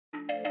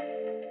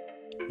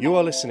You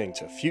are listening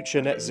to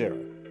Future Net Zero,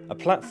 a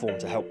platform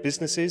to help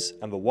businesses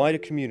and the wider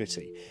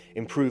community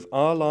improve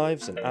our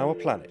lives and our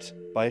planet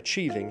by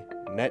achieving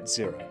net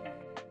zero.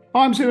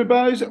 Hi, I'm Simon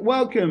Bowes.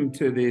 Welcome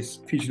to this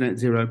Future Net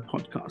Zero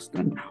podcast.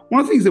 And one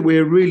of the things that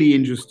we're really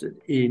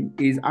interested in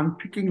is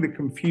unpicking the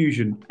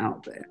confusion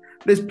out there.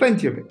 There's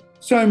plenty of it.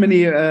 So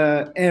many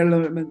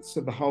elements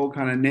of the whole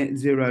kind of net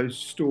zero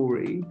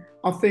story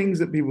are things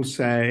that people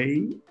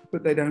say,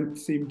 but they don't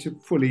seem to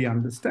fully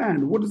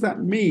understand. What does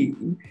that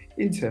mean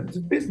in terms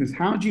of business?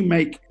 How do you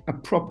make a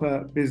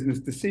proper business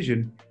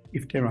decision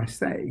if, dare I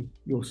say,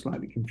 you're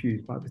slightly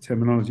confused by the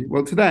terminology?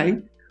 Well, today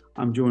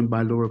I'm joined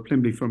by Laura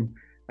Plimbly from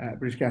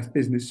British Gas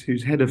Business,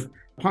 who's head of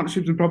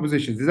partnerships and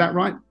propositions. Is that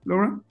right,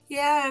 Laura?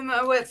 Yeah,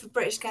 I work for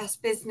British Gas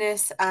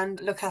Business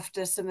and look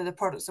after some of the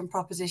products and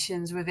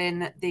propositions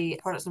within the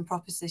products and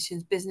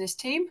propositions business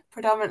team,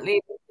 predominantly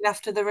looking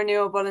after the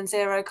renewable and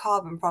zero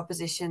carbon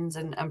propositions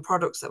and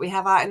products that we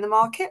have out in the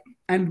market.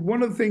 And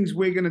one of the things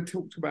we're going to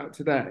talk about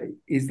today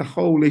is the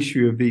whole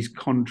issue of these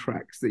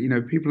contracts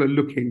that, people are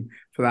looking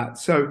for that.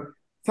 So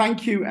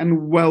thank you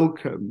and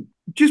welcome.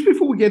 Just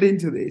before we get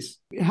into this,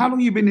 how long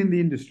have you been in the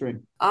industry?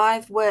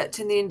 I've worked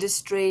in the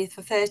industry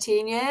for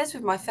 13 years,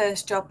 with my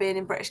first job being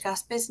in British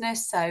Gas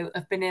Business, so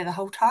I've been here the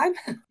whole time.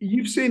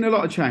 You've seen a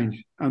lot of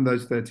change in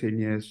those 13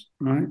 years,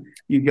 right?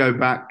 You go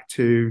back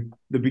to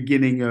the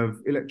beginning of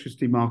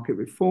electricity market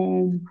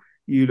reform,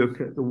 you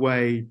look at the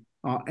way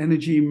our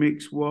energy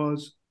mix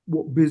was,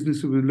 what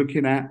businesses were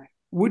looking at.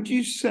 Would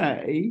you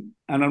say,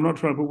 and I'm not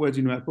trying to put words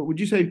in your mouth, but would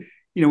you say,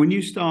 when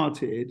you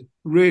started,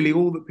 really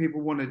all that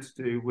people wanted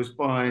to do was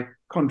buy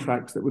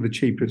contracts that were the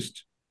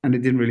cheapest, and it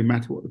didn't really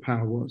matter what the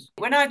power was?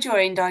 When I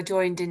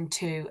joined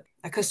into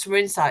a customer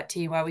insight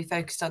team where we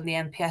focused on the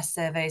NPS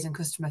surveys and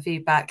customer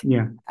feedback.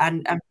 Yeah.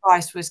 And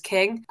price was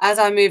king. As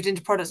I moved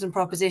into products and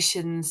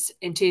propositions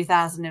in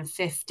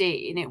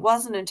 2015, it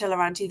wasn't until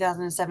around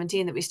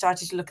 2017 that we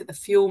started to look at the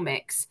fuel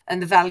mix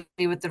and the value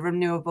with the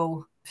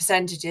renewable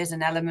percentages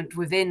and element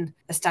within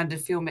a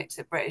standard fuel mix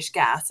at British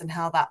Gas, and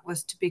how that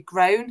was to be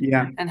grown,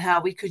 and how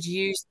we could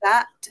use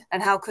that,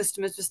 and how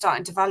customers were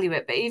starting to value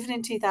it. But even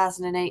in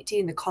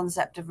 2018, the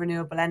concept of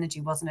renewable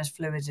energy wasn't as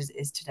fluid as it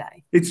is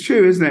today. It's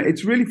true, isn't it?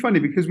 It's really funny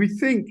because we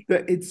think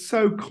that it's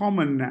so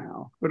common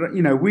now. But,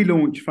 we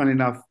launched, funny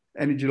enough,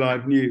 Energy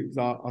Live News,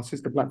 our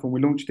sister platform. We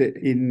launched it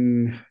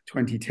in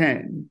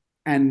 2010.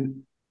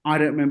 And I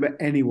don't remember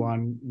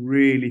anyone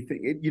really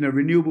think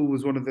renewable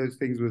was one of those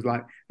things, was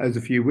like, there's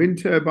a few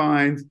wind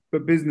turbines,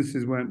 but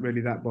businesses weren't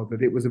really that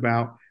bothered. It was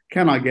about,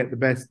 can I get the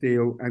best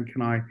deal and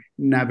can I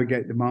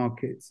navigate the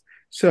markets?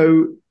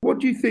 So what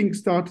do you think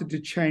started to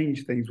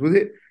change things? Was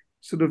it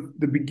sort of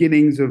the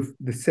beginnings of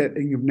the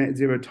setting of net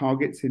zero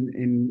targets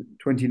in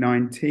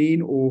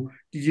 2019? Or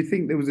did you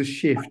think there was a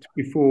shift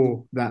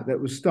before that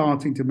was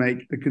starting to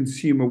make the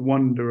consumer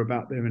wonder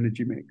about their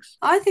energy mix?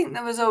 I think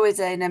there was always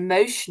an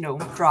emotional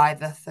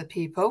driver for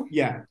people.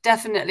 Yeah.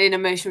 Definitely an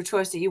emotional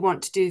choice that you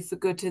want to do for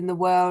good in the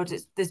world.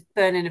 It's this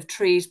burning of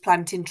trees,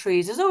 planting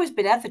trees has always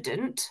been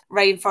evident.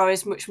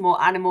 Rainforest, much more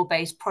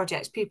animal-based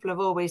projects. People have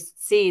always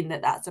seen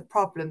that that's a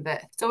problem,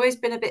 but it's always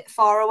been a bit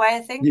far away, I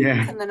think.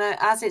 Yeah. And then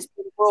as it's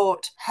been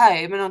brought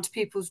home and onto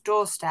people's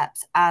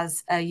doorsteps,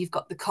 as you've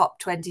got the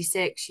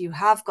COP26, you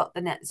have got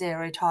the net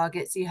zero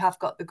targets, you have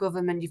got the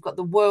government, you've got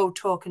the world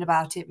talking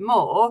about it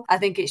more. I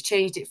think it's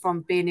changed it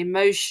from being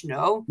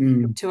emotional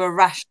to a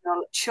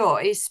rational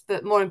choice,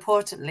 but more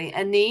importantly,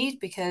 a need,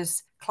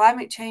 because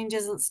climate change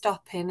isn't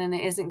stopping and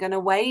it isn't going to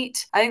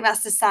wait. I think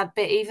that's the sad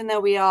bit. Even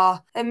though we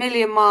are a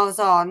million miles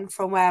on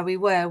from where we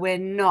were, we're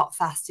not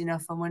fast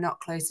enough and we're not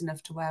close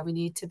enough to where we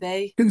need to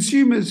be.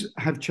 Consumers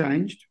have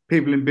changed.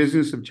 People in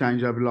business have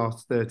changed over the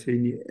last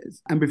 13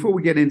 years. And before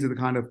we get into the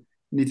kind of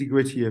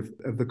nitty-gritty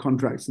of the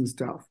contracts and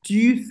stuff, do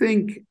you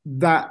think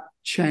that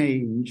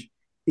change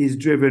is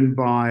driven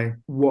by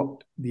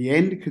what the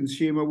end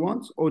consumer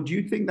wants? Or do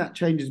you think that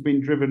change has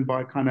been driven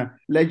by kind of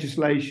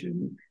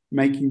legislation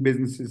making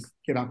businesses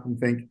get up and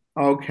think,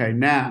 okay,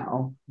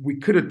 now we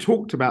could have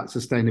talked about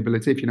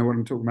sustainability, if you know what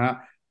I'm talking about,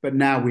 but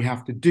now we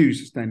have to do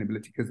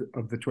sustainability because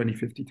of the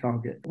 2050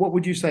 target? What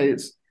would you say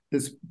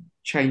that's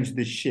changed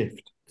this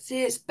shift?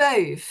 See, it's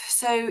both.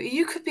 So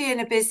you could be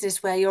in a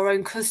business where your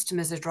own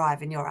customers are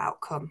driving your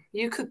outcome.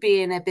 You could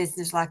be in a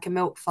business like a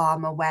milk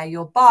farmer where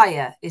your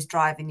buyer is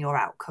driving your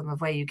outcome of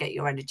where you get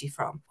your energy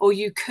from. Or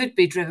you could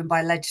be driven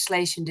by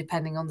legislation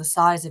depending on the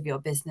size of your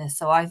business.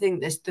 So I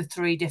think there's the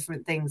three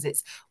different things.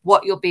 It's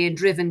what you're being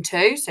driven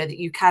to so that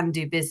you can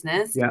do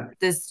business. Yeah.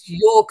 There's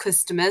your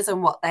customers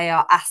and what they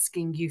are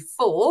asking you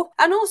for,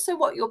 and also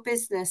what your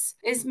business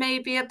is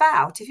maybe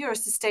about. If you're a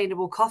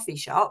sustainable coffee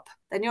shop,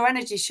 then your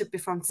energy should be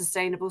from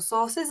sustainable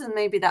sources. And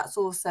maybe that's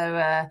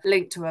also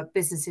linked to a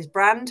business's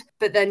brand.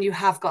 But then you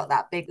have got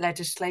that big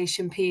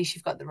legislation piece.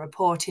 You've got the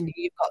reporting.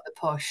 You've got the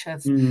push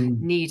of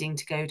needing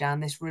to go down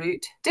this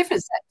route.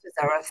 Different sectors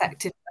are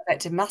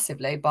affected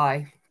massively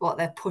by what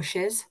their push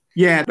is.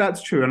 Yeah,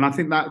 that's true. And I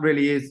think that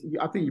really is,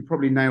 I think you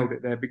probably nailed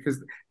it there,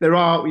 because there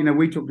are,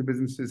 we talk to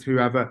businesses who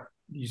have a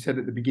you said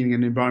at the beginning,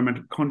 an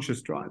environmental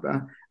conscious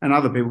driver, and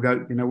other people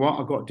go, you know what,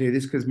 I've got to do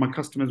this because my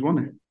customers want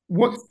it.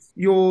 What's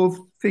your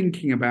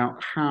thinking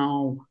about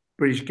how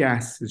British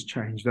Gas has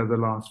changed over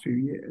the last few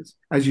years?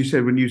 As you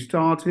said, when you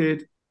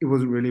started, it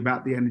wasn't really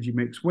about the energy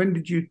mix. When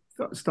did you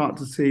start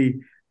to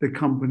see the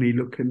company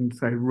look and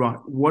say, right,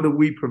 what are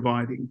we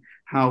providing?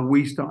 How are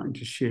we starting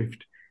to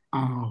shift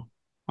our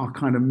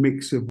kind of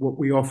mix of what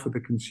we offer the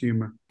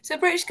consumer? So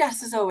British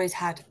Gas has always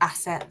had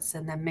assets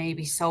and then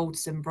maybe sold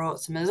some, brought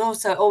some. There's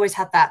also always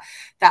had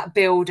that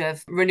build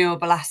of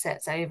renewable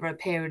assets over a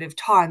period of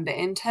time. But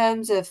in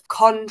terms of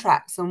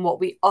contracts and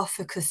what we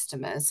offer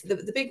customers,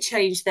 the big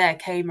change there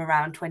came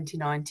around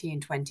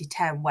 2019,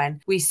 2010, when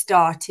we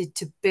started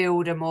to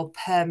build a more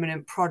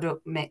permanent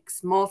product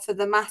mix, more for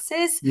the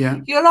masses.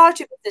 Yeah. Your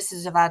larger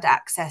businesses have had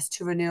access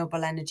to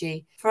renewable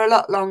energy for a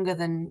lot longer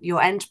than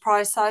your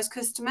enterprise size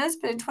customers.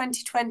 But in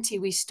 2020,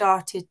 we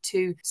started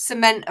to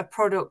cement a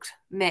product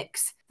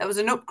mix that was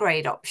an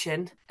upgrade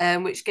option,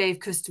 which gave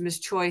customers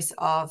choice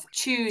of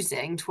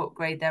choosing to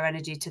upgrade their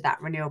energy to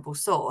that renewable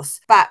source.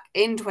 Back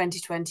in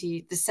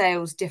 2020, the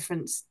sales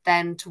difference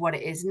then to what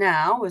it is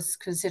now was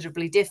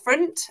considerably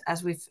different,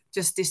 as we've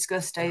just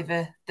discussed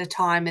over the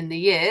time and the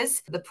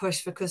years, the push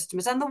for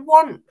customers and the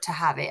want to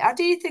have it. I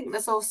do think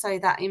there's also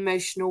that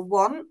emotional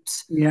want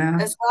as well.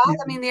 Yeah.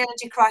 I mean, the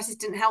energy crisis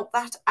didn't help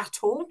that at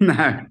all.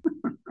 No.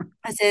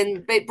 As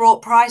in, it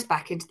brought price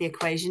back into the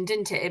equation,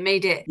 didn't it? It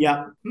made it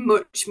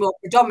much more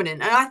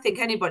predominant. And I think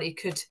anybody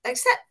could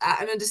accept that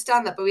and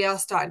understand that. But we are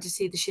starting to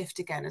see the shift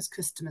again as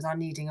customers are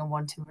needing and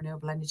wanting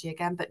renewable energy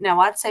again. But no,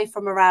 I'd say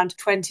from around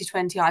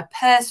 2020, I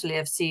personally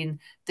have seen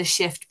the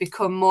shift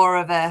become more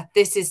of a,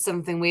 this is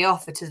something we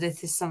offer, to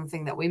this is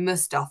something that we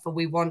must offer,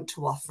 we want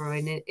to offer,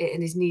 and it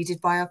is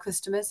needed by our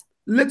customers.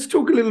 Let's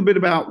talk a little bit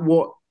about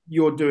what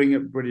you're doing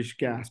at British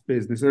Gas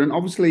Business. And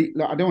obviously,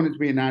 I don't want it to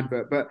be an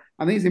advert, but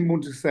I think it's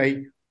important to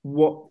say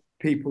what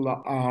people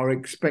are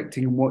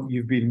expecting and what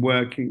you've been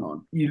working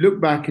on. You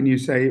look back and you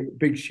say a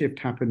big shift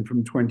happened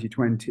from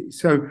 2020.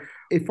 So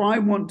if I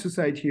want to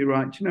say to you,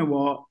 right, you know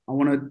what, I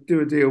want to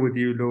do a deal with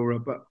you, Laura,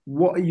 but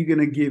what are you going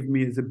to give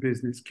me as a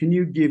business? Can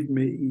you give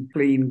me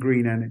clean,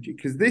 green energy?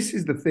 Because this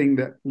is the thing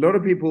that a lot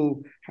of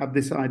people have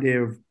this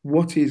idea of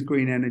what is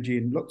green energy.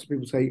 And lots of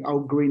people say,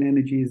 oh, green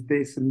energy is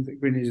this and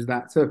green energy is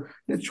that. So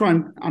let's try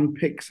and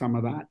unpick some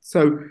of that.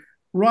 So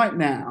right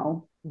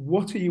now,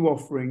 what are you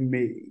offering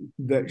me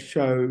that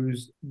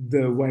shows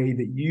the way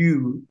that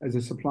you as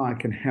a supplier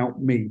can help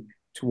me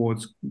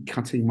towards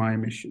cutting my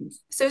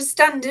emissions? So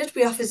standard,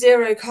 we offer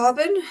zero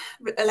carbon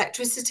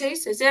electricity.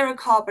 So zero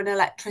carbon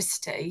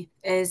electricity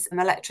is an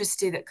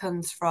electricity that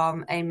comes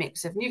from a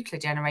mix of nuclear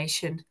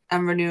generation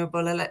and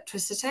renewable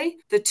electricity.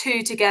 The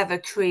two together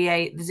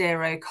create the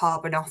zero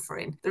carbon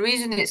offering. The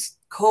reason it's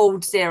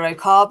called zero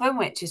carbon,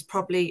 which is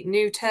probably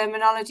new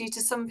terminology to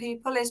some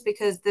people, is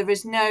because there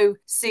is no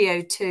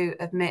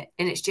CO2 emit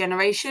in its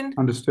generation.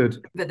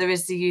 Understood. But there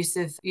is the use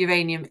of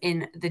uranium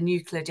in the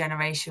nuclear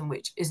generation,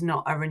 which is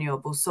not a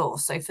renewable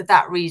source. So for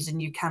that reason,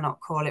 you cannot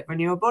call it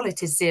renewable.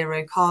 It is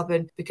zero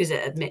carbon because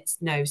it emits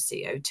no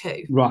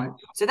CO2. Right.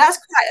 So that's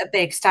quite a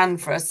big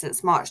stand for us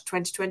since March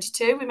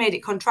 2022. We made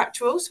it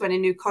contractual. So when a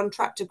new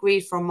contract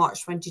agreed from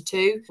March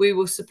 22, we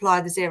will supply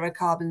the zero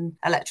carbon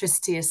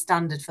electricity as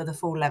standard for the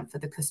full length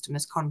of the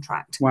customer's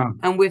contract. Wow.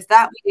 And with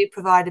that, we do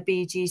provide a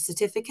BG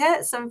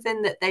certificate,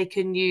 something that they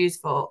can use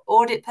for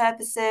audit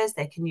purposes,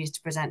 they can use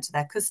to present to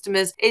their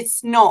customers.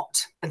 It's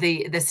not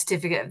the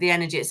certificate of the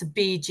energy, it's a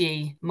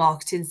BG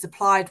marketing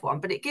supplied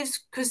one, but it gives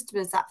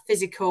customers that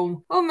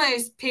physical,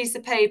 almost piece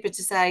of paper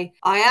to say,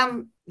 I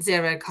am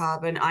zero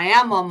carbon, I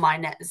am on my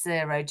net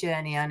zero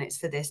journey and it's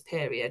for this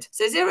period.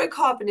 So zero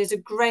carbon is a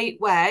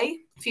great way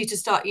for you to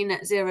start your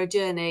net zero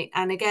journey.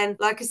 And again,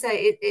 like I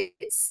say,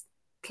 it's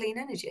clean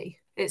energy.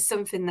 It's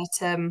something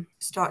that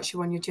starts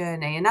you on your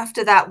journey. And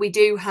after that, we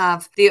do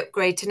have the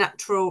upgrade to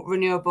natural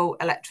renewable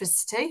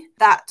electricity.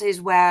 That is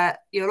where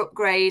you'll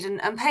upgrade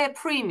and pay a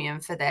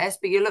premium for this,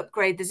 but you'll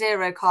upgrade the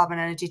zero carbon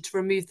energy to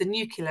remove the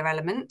nuclear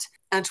element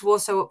and to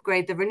also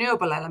upgrade the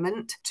renewable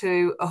element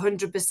to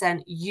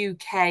 100%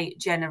 UK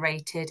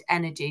generated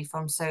energy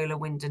from solar,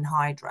 wind and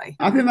hydro.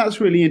 I think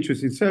that's really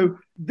interesting. So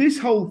this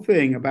whole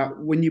thing about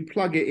when you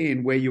plug it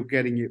in, where you're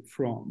getting it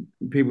from,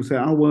 people say,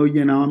 oh, well,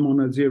 you know, I'm on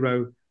a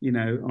zero, you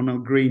know, on a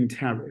green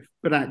tariff.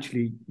 But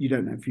actually, you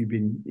don't know if you've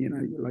been, you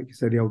know, like you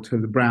said, the old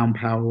term, the brown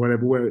power or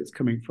whatever, where it's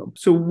coming from.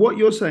 So what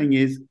you're saying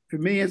is, for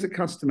me as a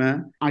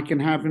customer, I can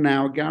have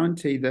now a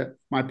guarantee that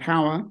my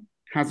power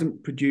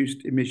hasn't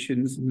produced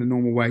emissions in the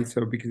normal way.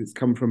 So because it's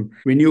come from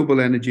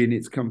renewable energy and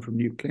it's come from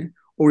nuclear.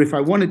 Or if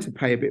I wanted to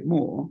pay a bit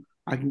more,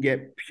 I can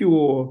get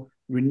pure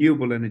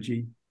renewable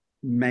energy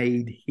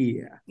made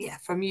here. Yeah,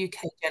 from UK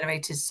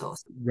generated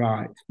source.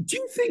 Right. Do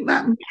you think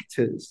that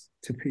matters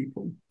to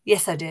people?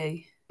 Yes, I do.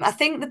 I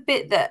think the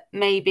bit that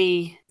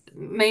maybe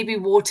maybe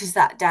waters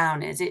that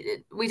down is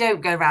we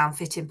don't go around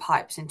fitting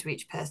pipes into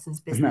each person's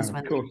business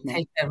when they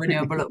take a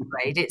renewable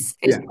upgrade. It's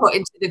put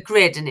into the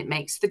grid and it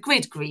makes the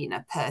grid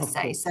greener per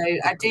se. So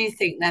I do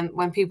think then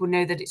when people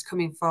know that it's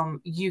coming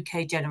from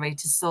UK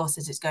generated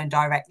sources, it's going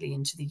directly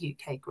into the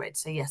UK grid.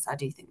 So yes, I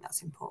do think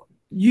that's important.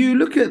 You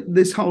look at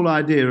this whole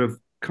idea of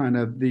kind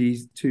of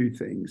these two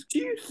things. Do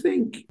you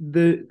think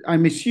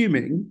I'm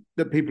assuming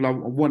that people are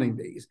wanting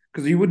these,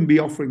 because you wouldn't be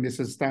offering this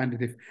as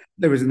standard if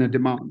there isn't a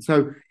demand.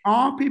 So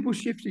are people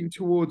shifting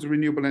towards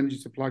renewable energy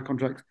supply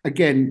contracts,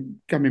 again,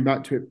 coming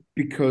back to it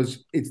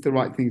because it's the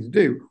right thing to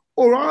do?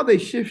 Or are they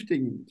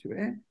shifting into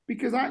it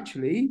because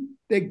actually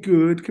they're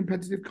good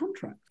competitive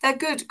contracts? They're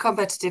good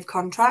competitive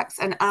contracts,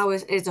 and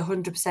ours is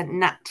 100%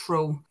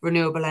 natural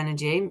renewable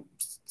energy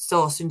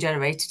sourced and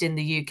generated in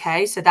the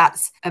UK. So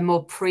that's a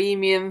more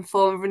premium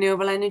form of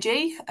renewable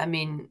energy. I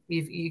mean,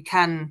 we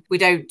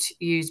don't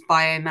use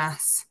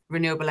biomass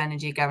renewable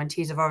energy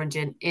guarantees of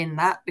origin in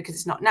that because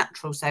it's not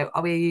natural. So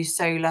we use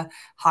solar,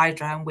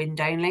 hydro and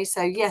wind only.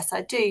 So yes,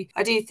 I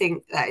do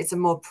think that it's a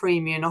more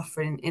premium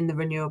offering in the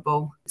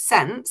renewable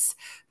sense.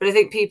 But I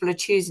think people are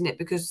choosing it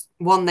because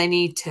one, they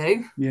need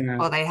to,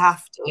 or they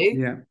have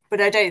to. But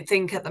I don't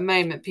think at the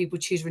moment people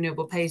choose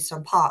renewable based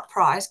on part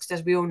price, because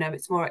as we all know,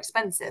 it's more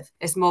expensive.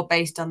 It's more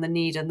based on the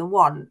need and the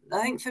want.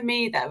 I think for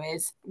me, though,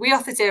 is we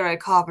offer zero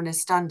carbon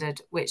as standard,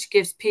 which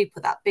gives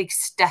people that big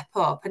step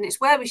up. And it's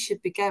where we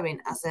should be going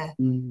as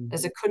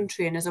a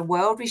country and as a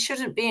world. We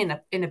shouldn't be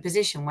in a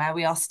position where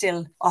we are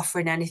still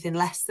offering anything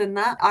less than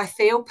that, I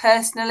feel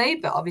personally.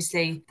 But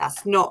obviously,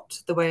 that's not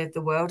the way of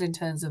the world in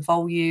terms of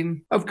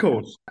volume, of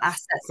course,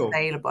 assets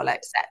available,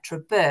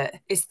 etc. But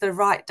it's the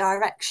right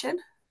direction.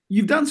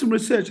 You've done some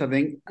research, I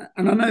think,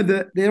 and I know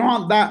that there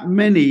aren't that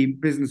many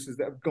businesses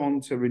that have gone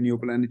to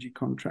renewable energy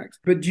contracts.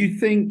 But do you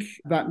think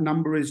that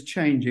number is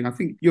changing? I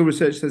think your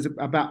research says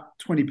about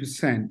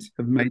 20%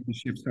 have made the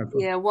shift so far.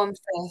 Yeah,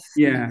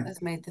 1/5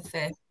 has made the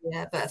shift.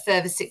 Yeah, but a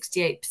further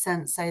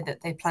 68% say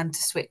that they plan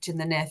to switch in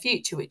the near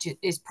future, which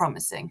is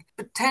promising.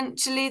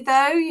 Potentially,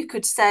 though, you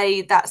could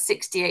say that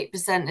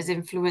 68% is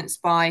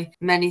influenced by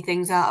many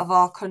things out of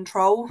our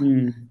control.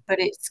 But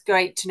it's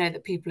great to know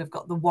that people have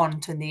got the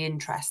want and the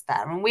interest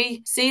there. And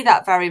we see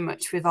that very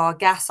much with our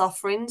gas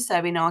offerings. So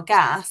in our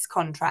gas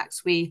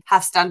contracts, we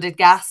have standard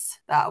gas,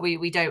 that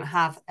we don't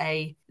have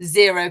a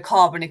zero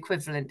carbon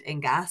equivalent in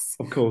gas,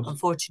 of course,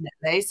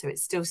 unfortunately. So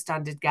it's still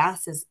standard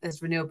gas,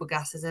 as renewable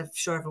gas, as I'm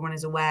sure everyone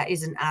is aware,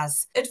 isn't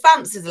as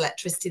advanced as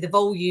electricity. The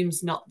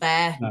volume's not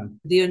there,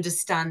 the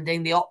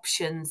understanding, the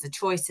options, the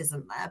choice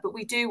isn't there. But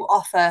we do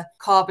offer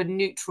carbon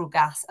neutral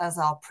gas as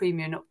our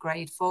premium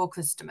upgrade for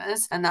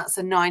customers, and that's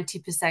a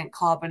 90%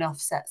 carbon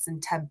offsets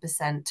and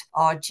 10%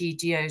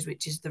 RGGOs,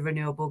 which is the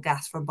renewable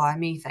gas from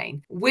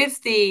biomethane.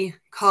 With the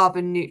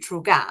carbon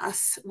neutral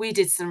gas, we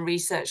did some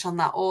research on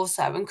that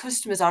also, and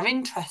customers are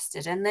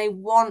interested and they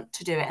want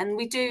to do it. And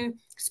we do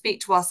speak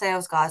to our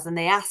sales guys and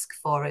they ask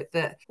for it,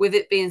 but with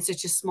it being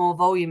such a small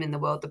volume in the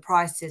world, the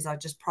prices are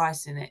just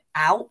pricing it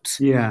out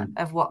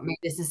of what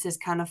businesses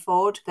can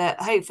afford.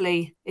 That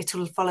hopefully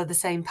it'll follow the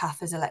same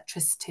path as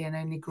electricity and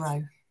only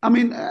grow. I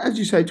mean, as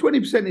you say,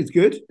 20% is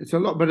good. It's a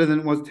lot better than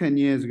it was 10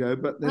 years ago,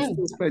 but there's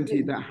still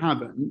plenty that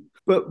haven't.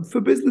 But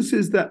for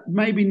businesses that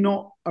maybe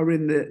not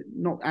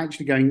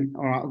actually going,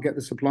 all right, I'll get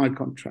the supply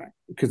contract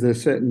because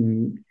there's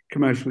certain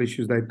commercial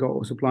issues they've got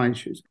or supply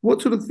issues.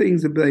 What sort of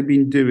things have they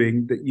been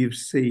doing that you've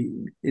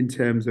seen in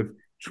terms of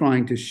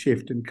trying to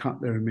shift and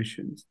cut their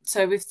emissions?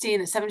 So we've seen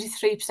that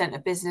 73%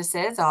 of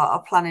businesses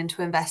are planning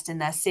to invest in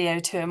their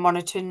CO2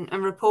 monitoring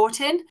and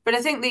reporting. But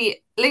I think the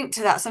link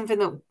to that, something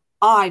that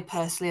I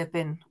personally have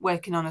been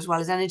working on as well,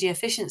 as energy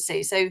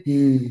efficiency. So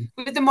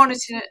with the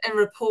monitoring and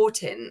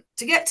reporting,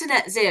 to get to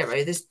net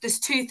zero, there's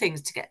two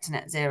things to get to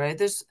net zero.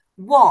 There's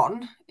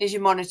one is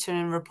your monitoring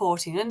and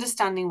reporting,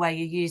 understanding where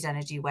you use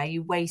energy, where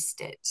you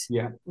waste it.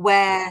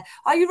 Where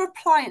are your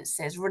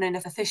appliances running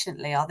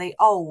efficiently? Are they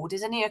old?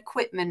 Is any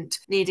equipment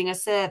needing a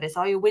service?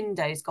 Are your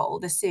windows got all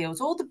the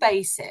seals? All the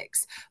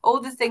basics,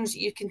 all the things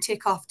that you can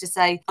tick off to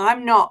say,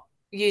 I'm not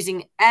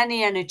using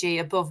any energy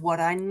above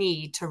what I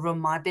need to run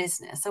my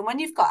business. And when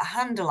you've got a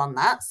handle on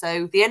that,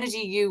 so the energy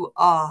you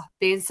are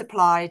being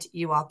supplied,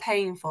 you are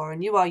paying for,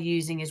 and you are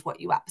using is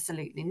what you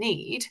absolutely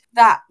need,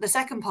 that the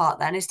second part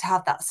then is to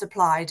have that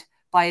supplied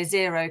by a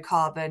zero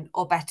carbon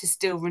or better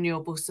still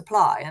renewable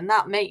supply. And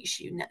that makes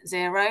you net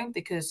zero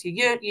because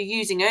you're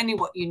using only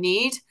what you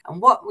need, and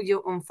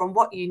from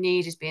what you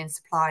need is being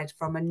supplied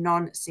from a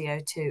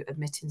non-CO2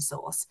 emitting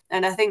source.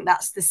 And I think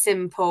that's the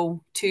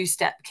simple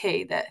two-step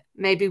key that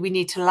maybe we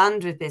need to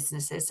land with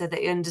businesses so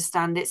that you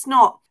understand it's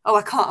not, oh,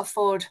 I can't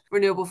afford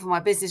renewable for my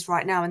business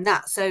right now, and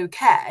that's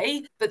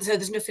okay, but so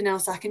there's nothing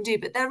else I can do.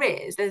 But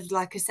there's,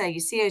 like I say,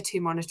 your CO2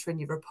 monitoring,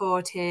 your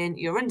reporting,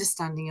 you're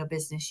understanding your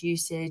business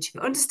usage,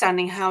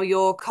 understanding how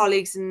your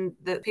colleagues and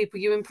the people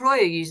you employ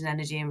are using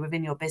energy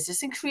within your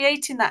business, and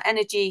creating that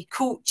energy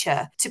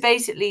culture to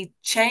basically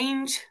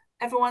change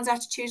everyone's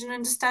attitudes and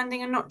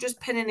understanding, and not just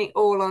pinning it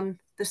all on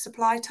the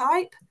supply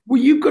type.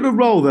 Well, you've got a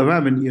role though,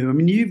 haven't you? I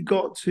mean, you've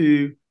got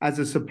to, as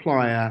a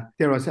supplier,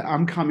 dare I say,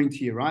 I'm coming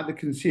to you, right? The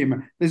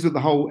consumer. This is the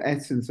whole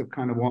essence of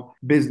kind of what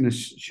business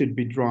should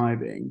be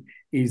driving,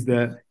 is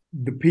that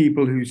the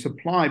people who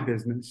supply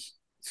business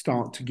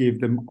start to give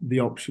them the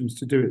options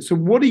to do it. So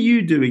what are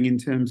you doing in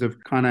terms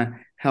of kind of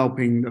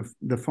helping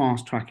the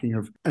fast tracking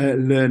of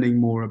learning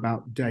more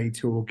about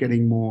data or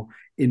getting more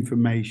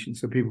information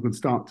so people can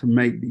start to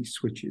make these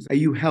switches? Are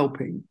you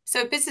helping?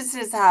 So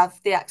businesses have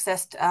the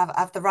access to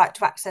have the right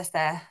to access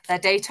their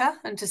data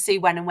and to see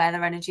when and where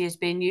their energy is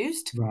being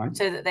used, right,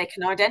 so that they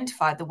can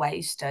identify the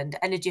waste and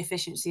energy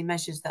efficiency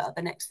measures that are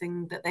the next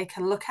thing that they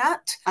can look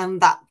at.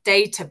 And that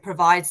data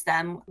provides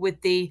them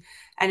with the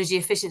energy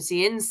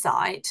efficiency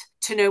insight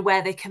to know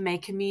where they can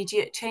make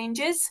immediate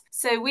changes.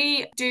 So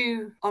we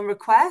do on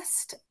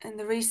request. In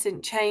the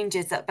recent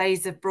changes that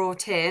BEIS have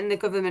brought in, the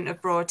government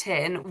have brought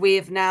in, we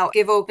have now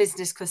give all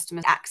business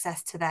customers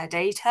access to their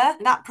data.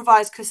 And that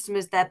provides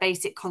customers their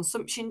basic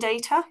consumption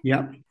data.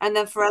 Yep. And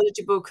then for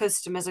eligible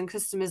customers and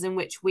customers in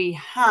which we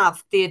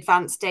have the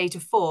advanced data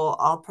for,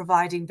 are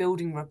providing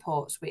building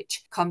reports,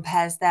 which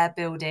compares their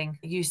building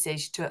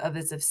usage to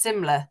others of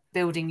similar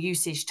building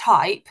usage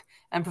type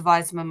and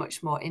provides them a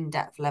much more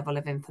in-depth level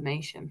of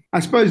information. I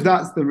suppose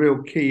that's the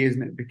real key,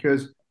 isn't it?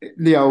 Because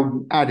the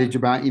old adage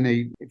about,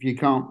 if you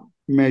can't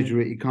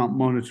measure it, you can't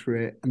monitor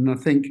it. And I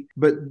think,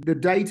 but the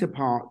data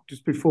part,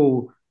 just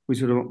before we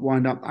sort of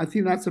wind up, I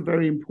think that's a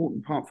very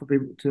important part for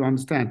people to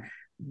understand.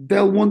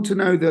 They'll want to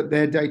know that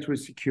their data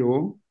is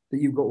secure, that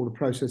you've got all the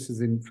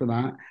processes in for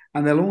that.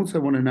 And they'll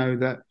also want to know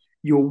that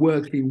you're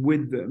working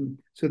with them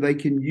so they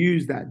can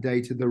use that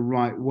data the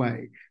right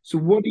way. So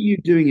what are you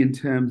doing in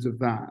terms of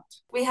that?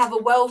 We have a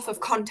wealth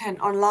of content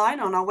online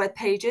on our web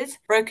pages,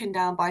 broken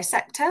down by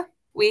sector.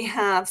 We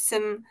have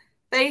some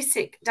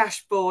basic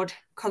dashboard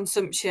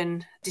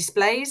consumption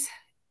displays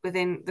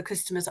within the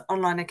customer's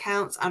online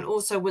accounts, and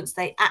also once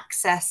they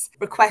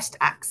request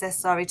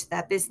access to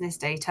their business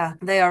data,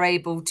 they are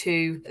able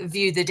to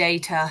view the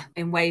data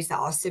in ways that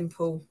are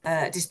simple,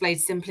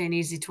 displayed simply and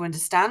easy to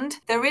understand.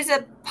 There is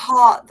a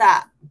part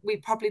that we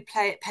probably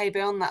pay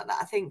beyond that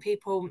I think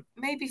people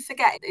maybe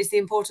forget, is the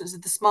importance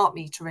of the smart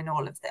meter in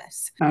all of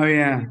this. Oh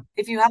yeah.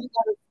 If you haven't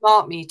got a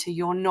smart meter,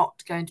 you're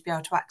not going to be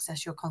able to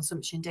access your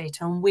consumption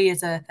data, and we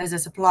as a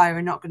supplier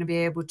are not going to be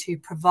able to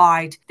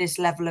provide this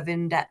level of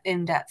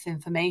in-depth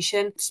information.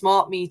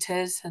 Smart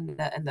meters and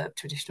the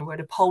traditional word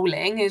of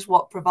polling is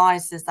what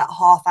provides us that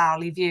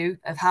half-hourly view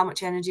of how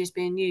much energy is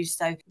being used.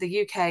 So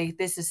the UK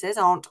businesses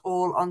aren't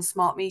all on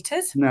smart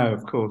meters. No,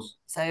 of course.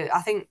 So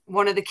I think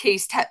one of the key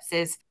steps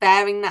is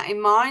bearing that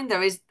in mind.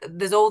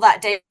 There's all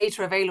that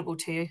data available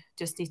to you.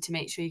 Just need to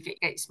make sure you get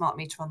your smart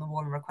meter on the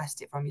wall and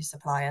request it from your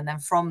supplier. And then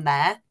from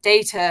there,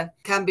 data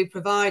can be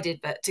provided.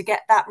 But to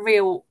get that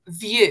real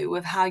view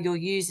of how you're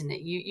using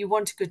it, you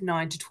want a good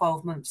 9 to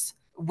 12 months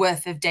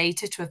worth of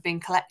data to have been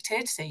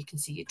collected, so you can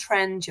see your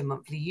trends, your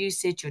monthly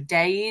usage, your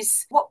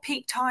days, what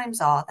peak times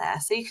are there.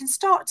 So you can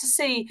start to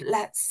see,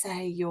 let's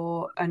say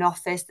you're an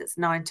office that's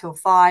 9 till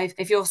 5.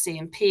 If you're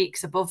seeing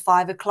peaks above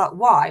 5 o'clock,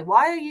 why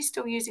are you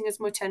still using as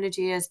much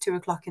energy as 2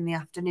 o'clock in the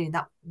afternoon?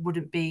 That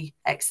wouldn't be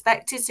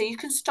expected. So you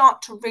can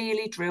start to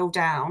really drill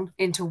down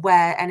into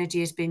where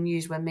energy is being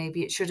used when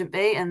maybe it shouldn't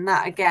be. And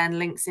that again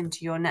links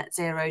into your net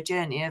zero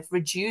journey of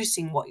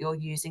reducing what you're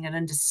using and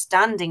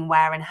understanding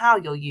where and how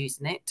you're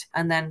using it,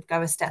 and then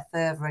go a step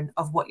further and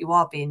of what you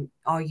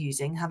are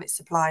using, have it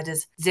supplied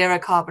as zero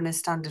carbon as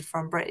standard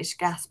from British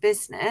Gas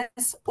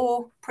Business,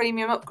 or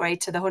premium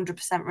upgrade to the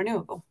 100%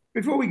 renewable.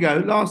 Before we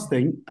go, last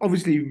thing,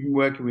 obviously you've been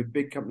working with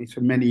big companies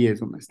for many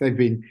years on this. They've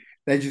been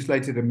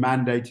legislated and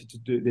mandated to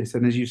do this.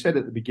 And as you said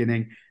at the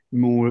beginning,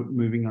 more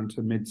moving on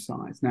to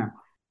mid-size. Now,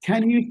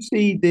 can you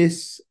see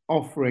this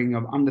offering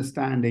of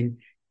understanding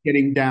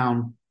getting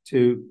down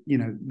to,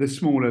 the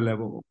smaller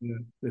level,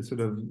 the sort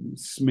of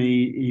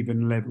SME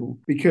even level?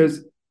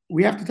 Because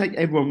we have to take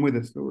everyone with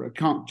us, Laura. It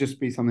can't just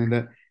be something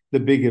that the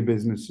bigger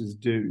businesses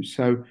do.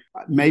 So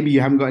maybe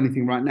you haven't got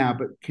anything right now,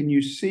 but can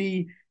you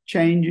see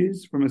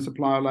changes from a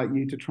supplier like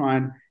you to try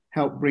and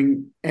help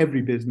bring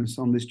every business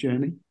on this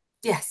journey?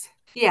 Yes.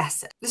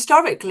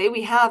 Historically,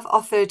 we have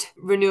offered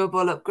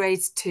renewable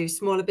upgrades to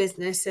smaller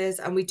businesses,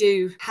 and we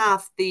do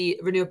have the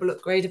renewable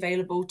upgrade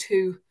available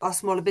to our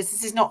smaller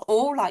businesses. Not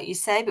all, like you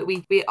say, but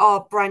we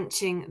are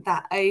branching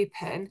that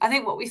open. I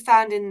think what we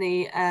found in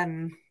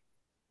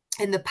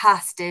the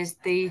past is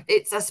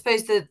I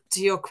suppose to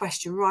your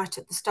question right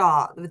at the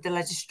start with the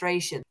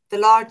legislation, the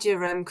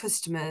larger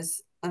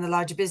customers and the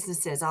larger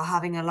businesses are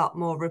having a lot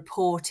more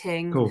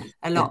reporting,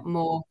 lot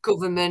more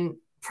government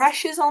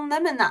pressures on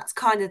them, and that's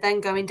kind of then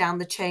going down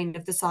the chain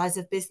of the size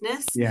of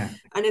business. Yeah.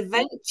 And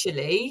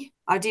eventually,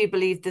 I do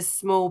believe the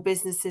small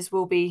businesses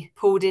will be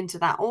pulled into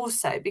that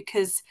also,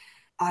 because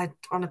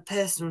on a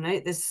personal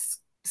note, there's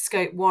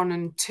scope 1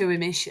 and 2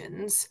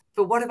 emissions,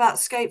 but what about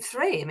scope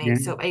 3? I mean,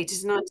 it's up 80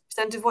 to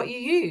 90% of what you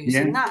use,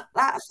 and that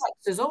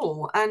affects us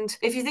all. And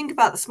if you think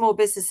about the small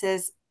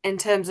businesses in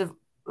terms of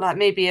like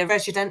maybe a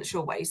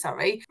residential way,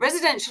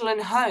 residential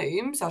and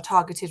homes are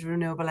targeted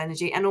renewable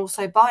energy and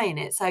also buying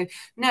it. So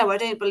no, I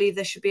don't believe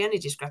there should be any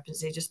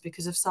discrepancy just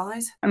because of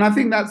size. And I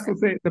think that's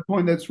the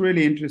point that's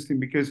really interesting,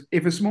 because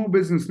if a small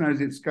business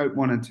knows its scope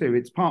 1 and 2,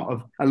 it's part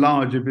of a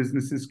larger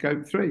business's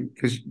scope 3,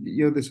 because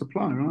you're the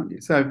supplier, aren't you?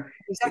 So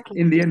exactly.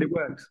 In the end, it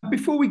works.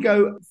 Before we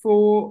go,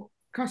 for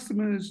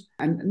customers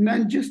and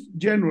then just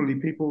generally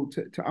people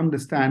to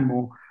understand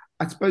more,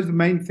 I suppose the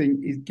main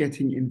thing is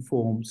getting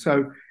informed.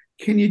 So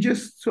can you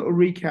just sort of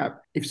recap,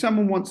 if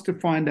someone wants to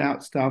find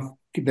out stuff,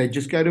 could they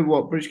just go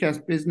to British Gas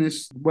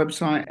Business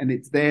website and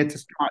it's there to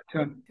start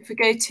to... If we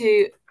go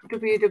to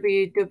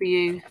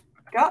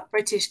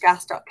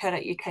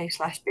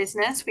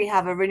www.britishgas.co.uk/business, we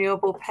have a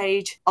renewable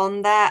page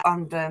on there,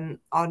 on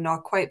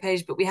our quote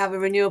page, but we have a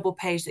renewable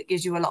page that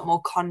gives you a lot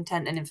more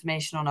content and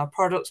information on our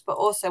products, but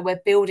also we're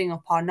building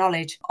up our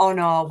knowledge on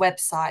our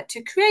website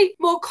to create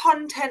more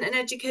content and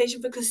education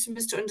for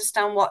customers to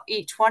understand what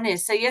each one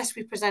is. So yes,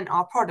 we present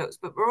our products,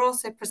 but we're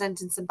also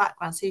presenting some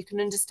background so you can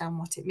understand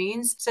what it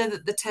means, so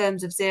that the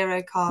terms of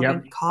zero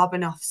carbon,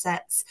 carbon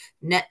offsets,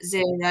 net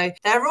zero,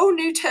 they're all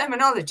new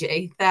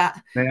terminology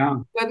that they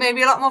are. We're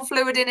maybe a lot more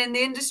fluid in the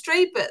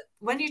industry, but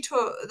when you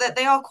talk that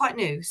they are quite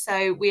new.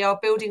 So we are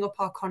building up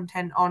our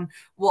content on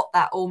what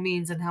that all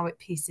means and how it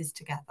pieces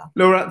together.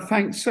 Laura,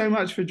 thanks so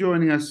much for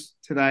joining us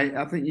today.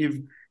 I think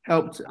you've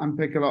helped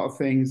unpick a lot of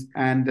things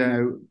and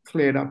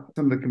cleared up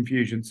some of the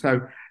confusion.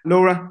 So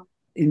Laura,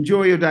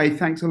 enjoy your day.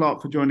 Thanks a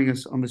lot for joining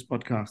us on this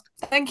podcast.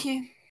 Thank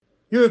you.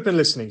 You have been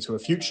listening to a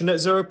Future Net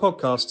Zero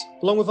podcast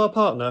along with our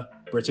partner,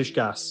 British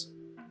Gas.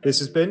 This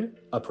has been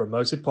a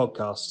promoted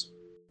podcast.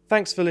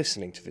 Thanks for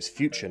listening to this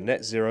Future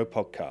Net Zero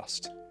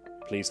podcast.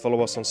 Please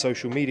follow us on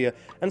social media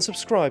and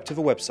subscribe to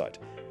the website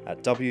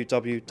at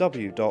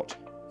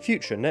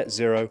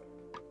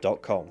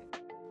www.futurenetzero.com.